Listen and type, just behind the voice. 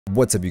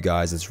What's up, you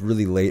guys? It's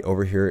really late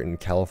over here in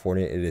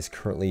California. It is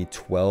currently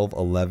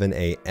 12:11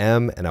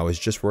 a.m. and I was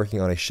just working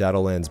on a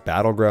Shadowlands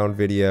Battleground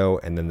video,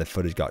 and then the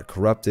footage got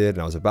corrupted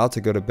and I was about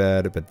to go to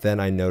bed, but then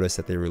I noticed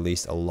that they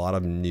released a lot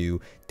of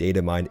new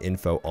data mined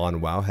info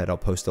on Wowhead. I'll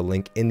post a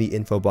link in the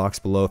info box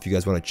below if you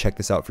guys want to check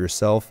this out for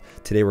yourself.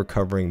 Today we're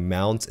covering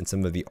mounts and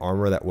some of the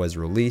armor that was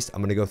released.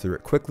 I'm going to go through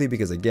it quickly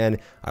because, again,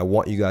 I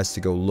want you guys to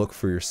go look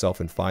for yourself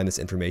and find this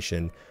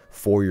information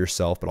for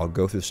yourself, but I'll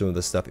go through some of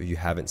the stuff if you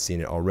haven't seen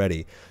it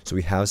already. So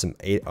we have some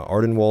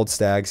Ardenweald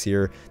stags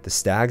here. The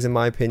stags, in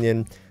my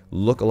opinion,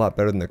 look a lot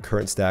better than the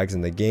current stags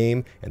in the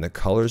game, and the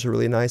colors are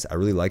really nice. I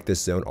really like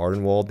this zone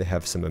Ardenweald. They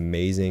have some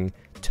amazing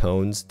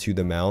tones to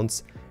the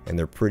mounts, and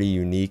they're pretty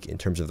unique in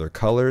terms of their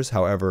colors.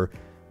 However,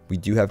 we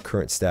do have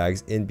current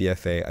stags in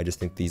BFA. I just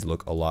think these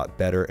look a lot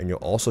better, and you'll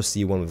also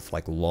see one with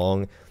like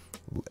long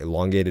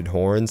elongated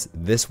horns.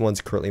 This one's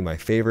currently my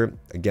favorite.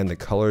 Again, the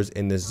colors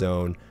in this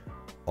zone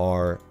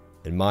are,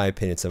 in my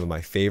opinion, some of my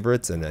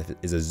favorites, and that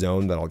is a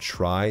zone that I'll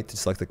try to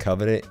select the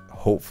Covenant.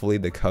 Hopefully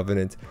the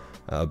Covenant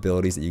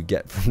abilities that you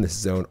get from this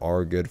zone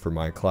are good for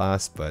my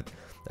class, but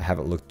I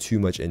haven't looked too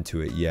much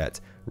into it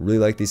yet. Really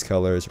like these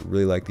colors,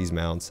 really like these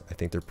mounts. I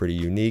think they're pretty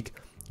unique.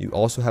 You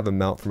also have a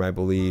mount from, I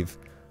believe,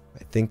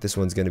 I think this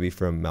one's going to be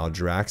from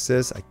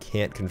Maldraxxus. I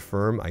can't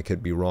confirm, I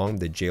could be wrong.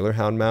 The Jailer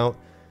Hound mount.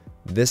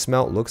 This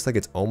mount looks like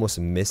it's almost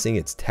missing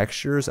its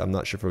textures. I'm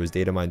not sure if it was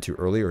data mined too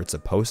early or it's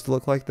supposed to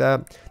look like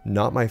that.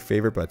 Not my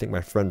favorite, but I think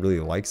my friend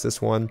really likes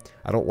this one.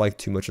 I don't like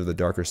too much of the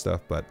darker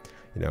stuff, but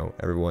you know,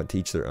 everyone to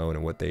each their own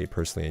and what they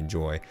personally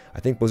enjoy.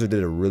 I think Blizzard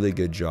did a really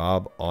good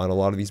job on a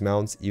lot of these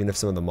mounts, even if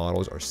some of the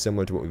models are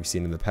similar to what we've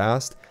seen in the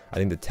past. I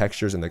think the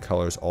textures and the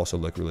colors also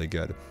look really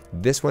good.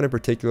 This one in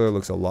particular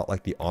looks a lot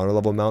like the honor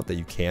level mount that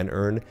you can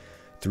earn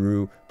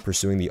through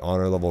pursuing the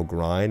honor level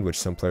grind, which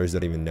some players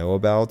don't even know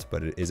about,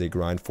 but it is a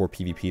grind for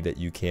PvP that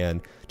you can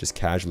just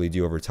casually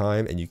do over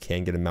time, and you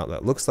can get a mount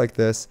that looks like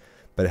this,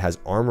 but it has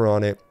armor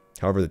on it.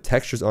 However, the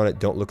textures on it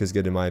don't look as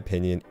good in my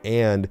opinion,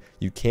 and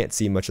you can't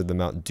see much of the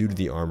mount due to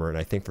the armor, and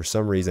I think for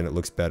some reason it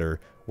looks better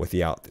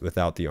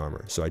without the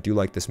armor. So I do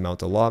like this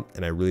mount a lot,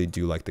 and I really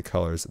do like the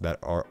colors that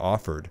are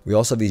offered. We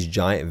also have these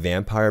giant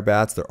vampire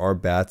bats. There are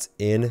bats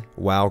in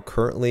WoW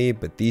currently,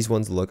 but these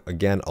ones look,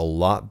 again, a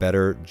lot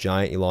better.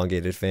 Giant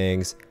elongated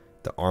fangs.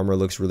 The armor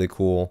looks really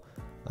cool.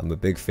 I'm a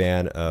big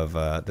fan of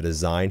the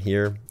design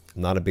here.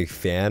 I'm not a big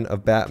fan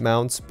of bat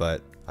mounts,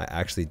 but I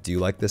actually do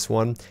like this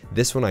one.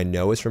 This one I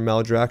know is from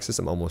Maldraxxus,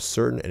 I'm almost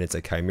certain, and it's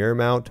a Chimera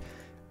mount.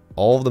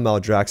 All of the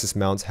Maldraxxus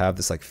mounts have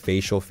this like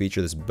facial feature,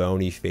 this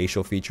bony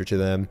facial feature to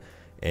them,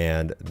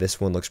 and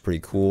this one looks pretty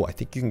cool. I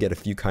think you can get a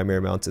few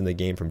Chimera mounts in the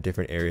game from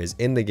different areas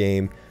in the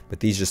game, but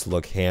these just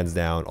look hands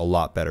down a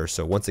lot better.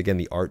 So once again,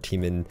 the art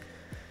team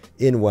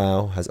in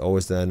WoW has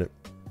always done,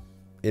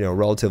 you know,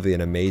 relatively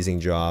an amazing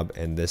job,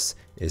 and this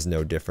is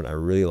no different. I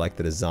really like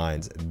the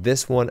designs.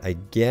 This one,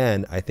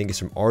 again, I think is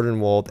from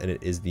Ardenweald, and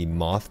it is the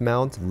Moth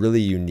mount.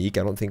 Really unique.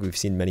 I don't think we've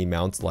seen many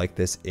mounts like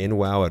this in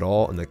WoW at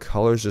all, and the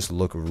colors just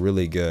look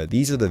really good.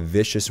 These are the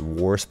Vicious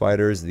War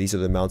Spiders. These are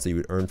the mounts that you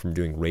would earn from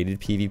doing rated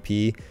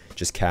PvP.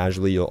 Just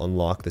casually, you'll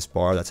unlock this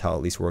bar. That's how it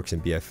at least works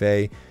in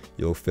BFA.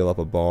 You'll fill up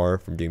a bar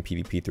from doing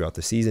PvP throughout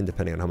the season,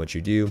 depending on how much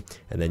you do,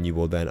 and then you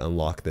will then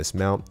unlock this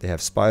mount. They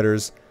have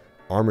spiders.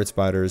 Armored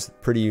spiders,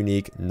 pretty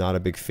unique. Not a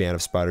big fan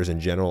of spiders in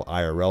general,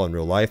 IRL in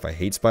real life. I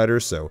hate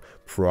spiders, so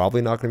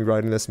probably not going to be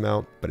riding this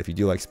mount, but if you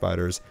do like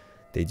spiders,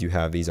 they do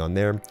have these on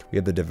there. We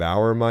have the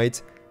Devourer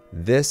Mite.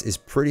 This is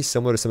pretty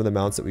similar to some of the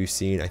mounts that we've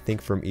seen, I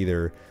think from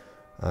either,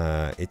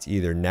 it's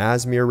either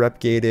Nazmir rep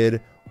gated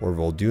or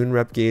Vol'dun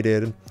rep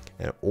gated,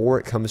 or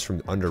it comes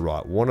from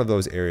Underrot. One of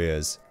those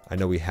areas. I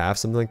know we have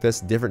something like this,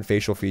 different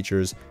facial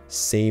features,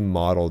 same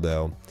model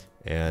though,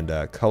 and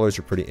colors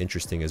are pretty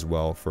interesting as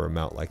well for a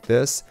mount like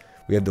this.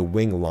 We have the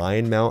Wing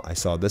Lion mount. I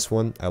saw this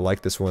one. I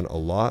like this one a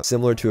lot.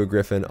 Similar to a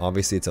Griffin,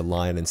 obviously it's a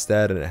lion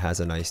instead, and it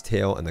has a nice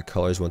tail, and the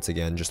colors once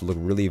again just look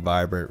really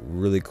vibrant,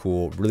 really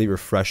cool, really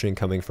refreshing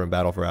coming from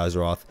Battle for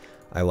Azeroth.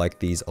 I like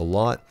these a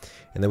lot.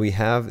 And then we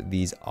have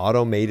these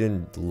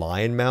automated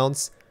lion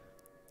mounts.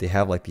 They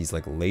have like these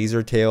like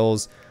laser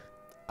tails.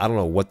 I don't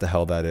know what the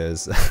hell that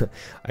is.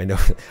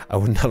 I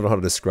would not know how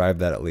to describe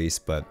that at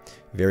least, but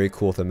very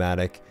cool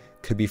thematic.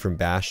 Could be from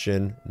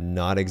Bastion,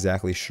 not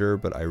exactly sure,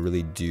 but I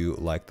really do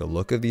like the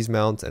look of these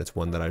mounts, and it's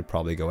one that I'd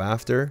probably go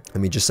after. I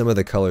mean, just some of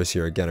the colors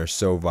here, again, are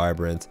so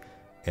vibrant,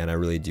 and I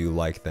really do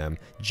like them.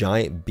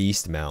 Giant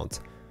Beast mount.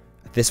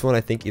 This one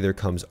I think either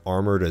comes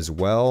armored as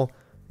well.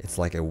 It's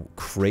like a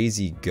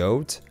crazy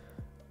goat.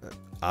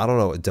 I don't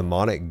know, a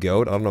demonic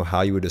goat. I don't know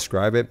how you would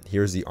describe it.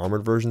 Here's the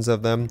armored versions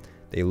of them.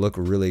 They look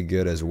really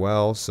good as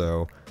well,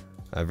 so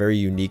a very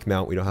unique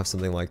mount. We don't have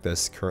something like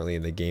this currently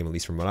in the game, at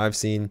least from what I've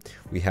seen.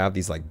 We have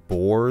these like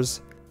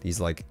boars,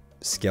 these like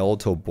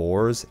skeletal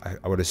boars.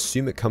 I would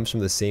assume it comes from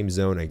the same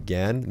zone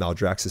again.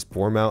 Maldraxxus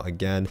boar mount.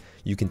 Again,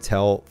 you can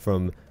tell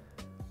from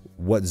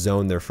what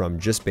zone they're from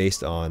just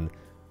based on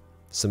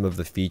some of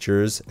the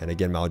features. And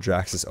again,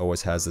 Maldraxxus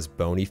always has this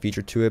bony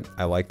feature to it.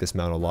 I like this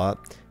mount a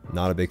lot.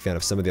 Not a big fan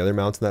of some of the other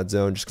mounts in that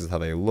zone just because of how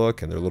they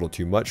look, and they're a little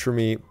too much for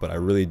me, but I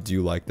really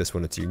do like this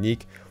one. It's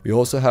unique. We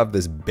also have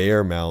this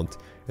bear mount,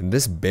 and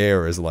this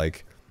bear is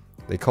like,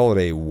 they call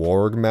it a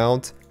warg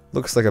mount.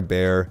 Looks like a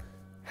bear,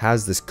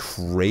 has this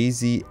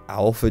crazy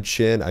alpha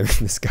chin. I mean,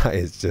 this guy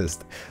is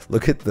just,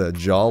 look at the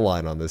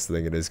jawline on this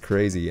thing. It is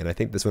crazy. And I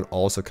think this one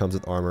also comes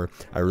with armor.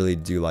 I really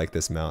do like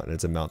this mount, and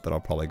it's a mount that I'll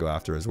probably go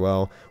after as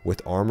well.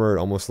 With armor, it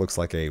almost looks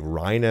like a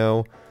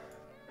rhino.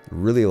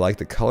 Really like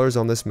the colors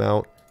on this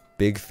mount.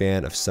 Big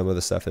fan of some of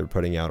the stuff they're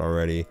putting out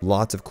already.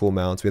 Lots of cool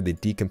mounts. We have the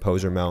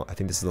Decomposer mount. I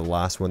think this is the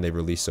last one they've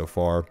released so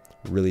far.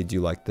 Really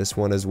do like this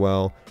one as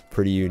well.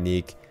 Pretty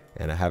unique.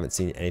 And I haven't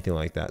seen anything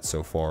like that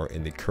so far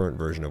in the current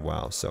version of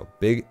WoW. So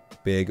big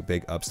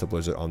ups to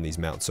Blizzard on these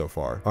mounts so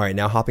far. All right,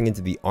 now hopping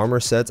into the armor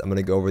sets, I'm going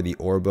to go over the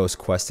Oribos,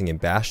 Questing, and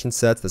Bastion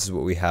sets. This is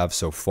what we have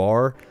so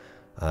far.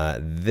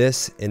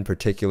 This in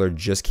particular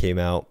just came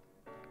out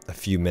a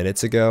few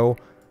minutes ago.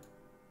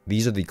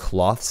 These are the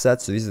cloth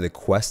sets. So these are the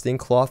questing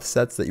cloth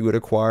sets that you would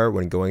acquire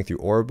when going through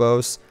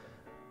Oribos.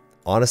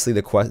 Honestly,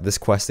 this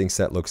questing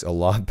set looks a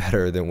lot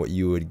better than what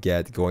you would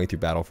get going through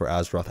Battle for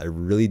Azeroth. I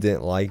really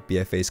didn't like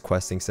BFA's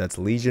questing sets.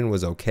 Legion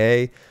was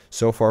okay.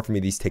 So far for me,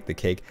 these take the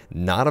cake.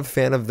 Not a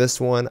fan of this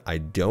one. I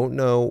don't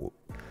know.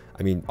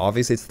 I mean,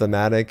 obviously it's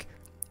thematic.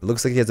 It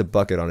looks like he has a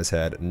bucket on his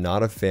head.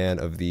 Not a fan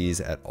of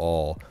these at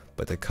all,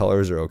 but the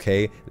colors are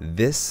okay.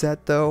 This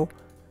set though,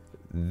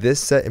 this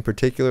set in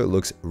particular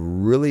looks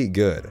really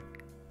good.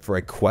 For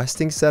a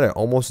questing set, I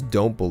almost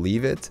don't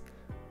believe it,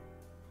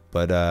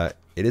 but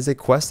it is a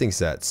questing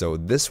set, so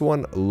this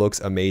one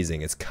looks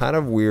amazing. It's kind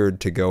of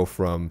weird to go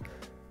from,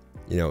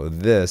 you know,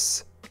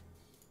 this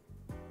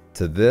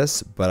to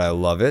this, but I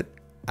love it.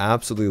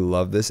 Absolutely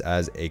love this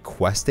as a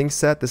questing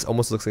set. This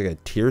almost looks like a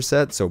tier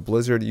set. So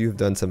Blizzard, you've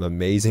done some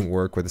amazing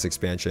work with this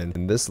expansion,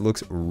 and this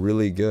looks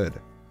really good.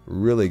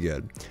 Really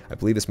good. I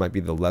believe this might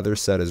be the leather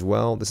set as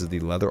well. This is the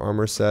leather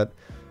armor set.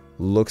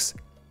 Looks,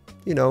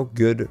 you know,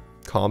 good,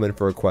 common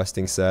for a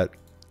questing set.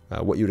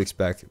 What you would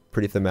expect,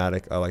 pretty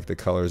thematic. I like the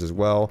colors as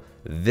well.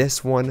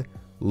 This one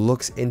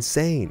looks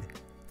insane.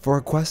 For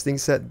a questing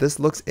set, this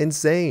looks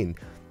insane.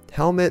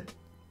 Helmet,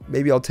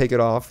 maybe I'll take it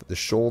off. The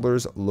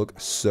shoulders look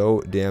so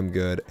damn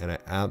good, and I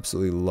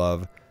absolutely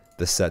love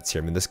the sets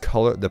here. I mean, this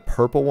color, the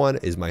purple one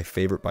is my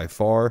favorite by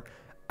far.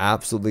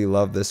 Absolutely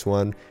love this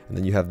one. And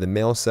then you have the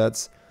male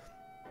sets.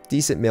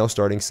 Decent male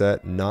starting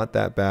set, not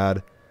that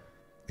bad.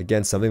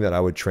 Again, something that I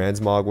would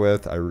transmog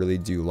with. I really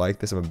do like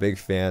this. I'm a big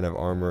fan of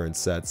armor and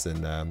sets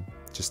and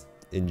just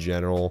in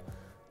general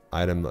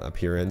item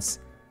appearance.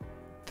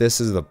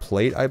 This is the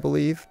plate, I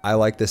believe. I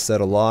like this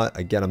set a lot.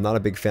 Again, I'm not a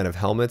big fan of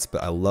helmets,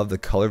 but I love the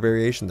color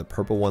variation. The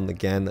purple one,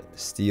 again,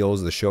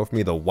 steals the show for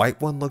me. The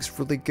white one looks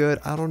really good.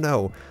 I don't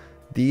know.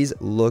 These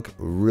look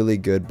really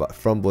good, but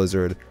from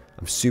Blizzard,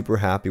 I'm super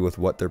happy with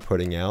what they're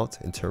putting out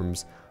in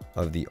terms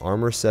of the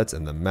armor sets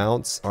and the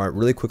mounts. All right,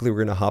 really quickly, we're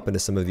going to hop into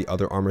some of the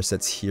other armor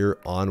sets here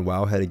on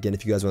Wowhead. Again,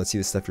 if you guys want to see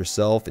this stuff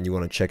yourself and you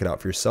want to check it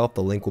out for yourself,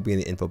 the link will be in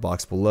the info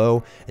box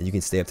below, and you can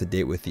stay up to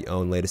date with the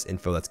own latest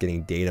info that's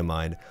getting data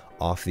mined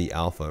off the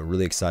alpha.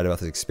 Really excited about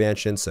this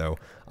expansion, so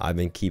I've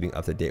been keeping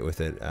up to date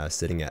with it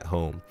sitting at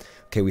home.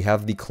 Okay, we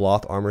have the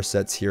cloth armor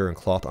sets here and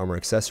cloth armor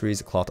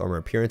accessories, cloth armor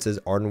appearances.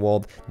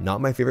 Ardenweald,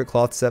 not my favorite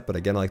cloth set, but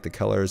again, I like the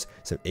colors.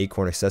 Some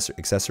acorn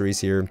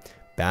accessories here.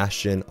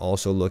 Bastion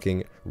also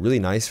looking really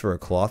nice for a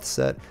cloth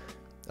set,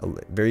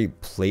 very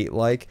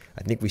plate-like.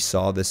 I think we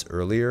saw this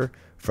earlier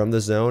from the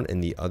zone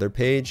in the other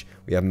page.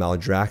 We have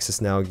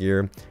Maldraxxus now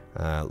gear,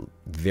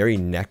 very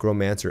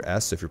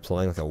necromancer-esque. So if you're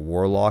playing like a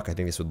warlock, I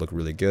think this would look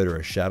really good, or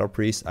a shadow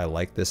priest. I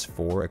like this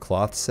for a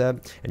cloth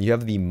set. And you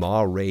have the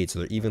Maw raid, so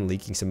they're even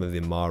leaking some of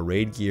the Maw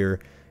raid gear.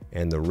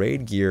 And the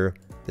raid gear,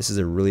 this is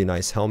a really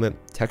nice helmet.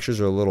 Textures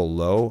are a little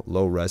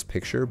low res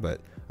picture, but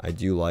I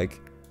do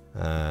like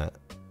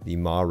the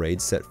Maw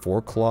raid set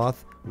for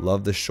cloth.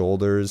 Love the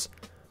shoulders.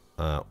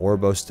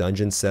 Oribos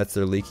dungeon sets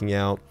they're leaking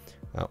out.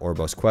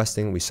 Oribos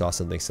questing, we saw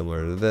something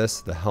similar to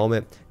this. The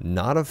helmet,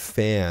 not a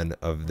fan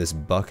of this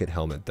bucket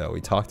helmet though. We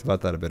talked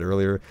about that a bit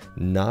earlier.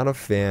 Not a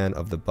fan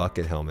of the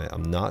bucket helmet.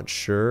 I'm not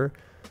sure,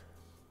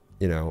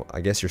 you know,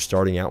 I guess you're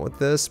starting out with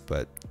this,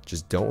 but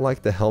just don't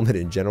like the helmet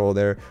in general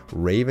there.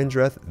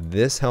 Revendreth,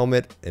 this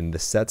helmet and the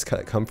sets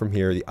that come from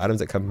here, the items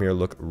that come from here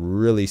look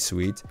really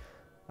sweet.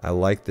 I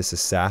like this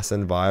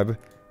assassin vibe.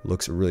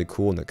 Looks really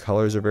cool, and the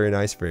colors are very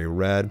nice, very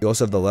red. You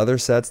also have the leather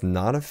sets.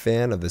 Not a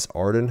fan of this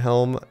Arden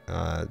helm.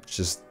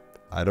 Just,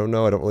 I don't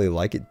know, I don't really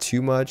like it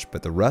too much,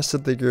 but the rest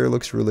of the gear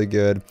looks really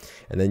good.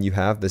 And then you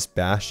have this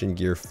Bastion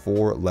gear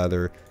for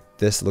leather.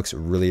 This looks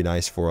really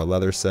nice for a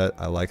leather set.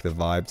 I like the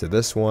vibe to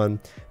this one.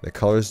 The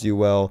colors do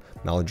well.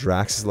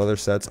 Maldraxxus leather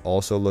sets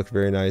also look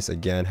very nice.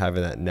 Again,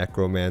 having that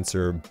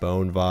necromancer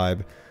bone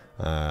vibe.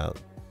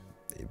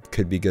 It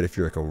could be good if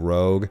you're like a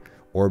rogue.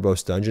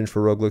 Oribos dungeon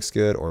for rogue looks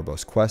good.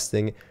 Oribos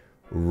questing.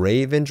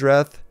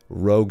 Revendreth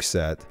rogue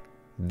set.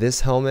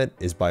 This helmet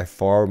is by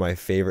far my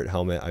favorite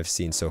helmet I've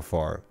seen so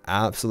far.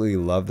 Absolutely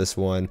love this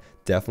one.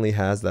 Definitely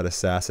has that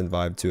assassin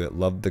vibe to it.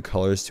 Love the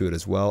colors to it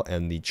as well,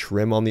 and the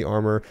trim on the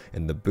armor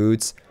and the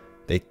boots.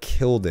 They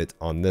killed it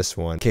on this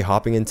one. Okay,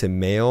 hopping into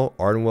male,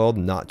 Ardenweald,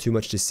 not too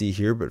much to see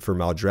here, but for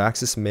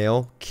Maldraxxus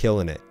male,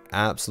 killing it.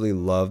 Absolutely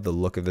love the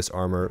look of this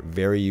armor.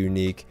 Very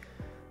unique,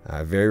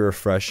 very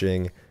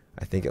refreshing.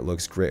 I think it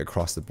looks great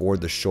across the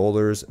board. The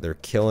shoulders, they're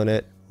killing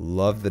it.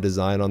 Love the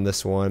design on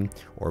this one.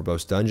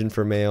 Orbo's Dungeon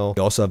for male.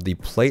 We also have the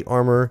plate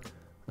armor,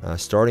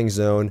 starting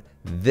zone.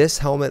 This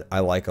helmet I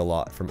like a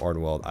lot from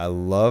Ardenweald. I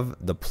love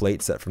the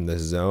plate set from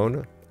this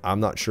zone. I'm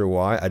not sure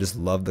why. I just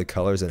love the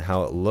colors and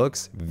how it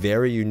looks.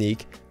 Very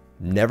unique.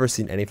 Never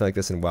seen anything like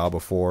this in WoW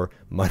before.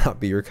 Might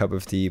not be your cup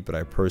of tea, but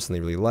I personally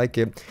really like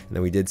it. And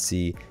then we did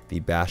see the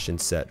Bastion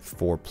set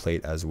for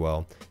plate as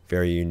well.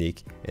 Very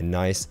unique and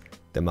nice.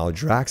 The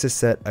Maldraxxus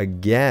set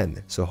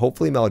again. So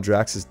hopefully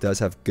Maldraxxus does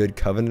have good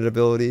Covenant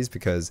abilities,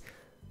 because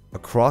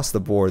across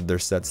the board their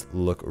sets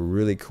look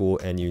really cool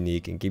and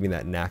unique and give me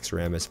that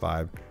Naxxramas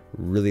vibe.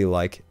 Really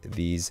like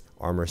these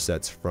armor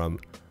sets from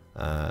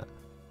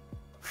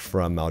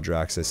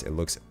Maldraxxus. It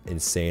looks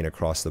insane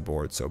across the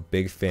board, so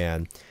big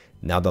fan.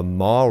 Now the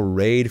Maul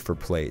raid for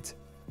plate.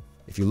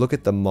 If you look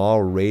at the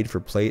Maul raid for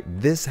plate,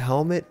 this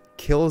helmet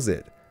kills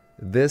it.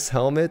 This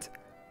helmet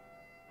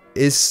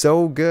is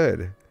so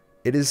good.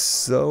 It is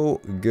so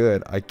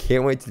good. I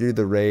can't wait to do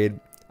the raid.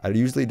 I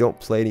usually don't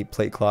play any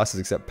plate classes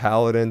except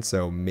Paladin,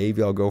 so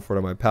maybe I'll go for it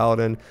on my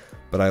Paladin,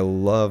 but I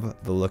love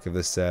the look of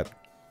this set.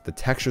 The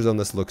textures on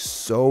this look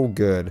so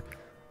good.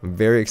 I'm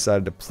very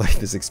excited to play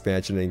this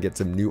expansion and get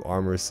some new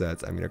armor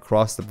sets. I mean,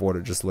 across the board,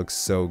 it just looks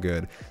so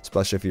good,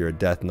 especially if you're a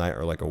Death Knight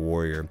or like a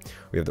warrior.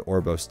 We have the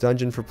Orbo's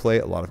Dungeon for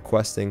plate, a lot of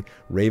questing.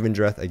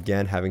 Revendreth,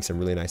 again, having some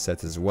really nice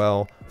sets as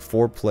well.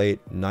 4 plate,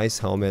 nice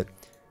helmet,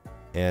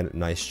 and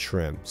nice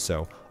trim.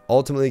 So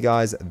ultimately,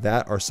 guys,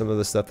 that are some of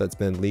the stuff that's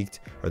been leaked,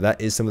 or that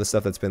is some of the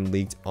stuff that's been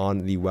leaked on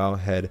the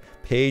Wowhead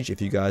page.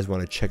 If you guys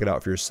want to check it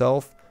out for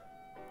yourself,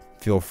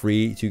 feel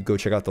free to go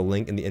check out the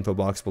link in the info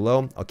box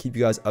below. I'll keep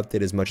you guys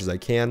updated as much as I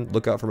can.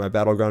 Look out for my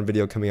Battleground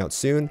video coming out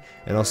soon,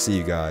 and I'll see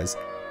you guys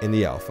in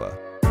the Alpha.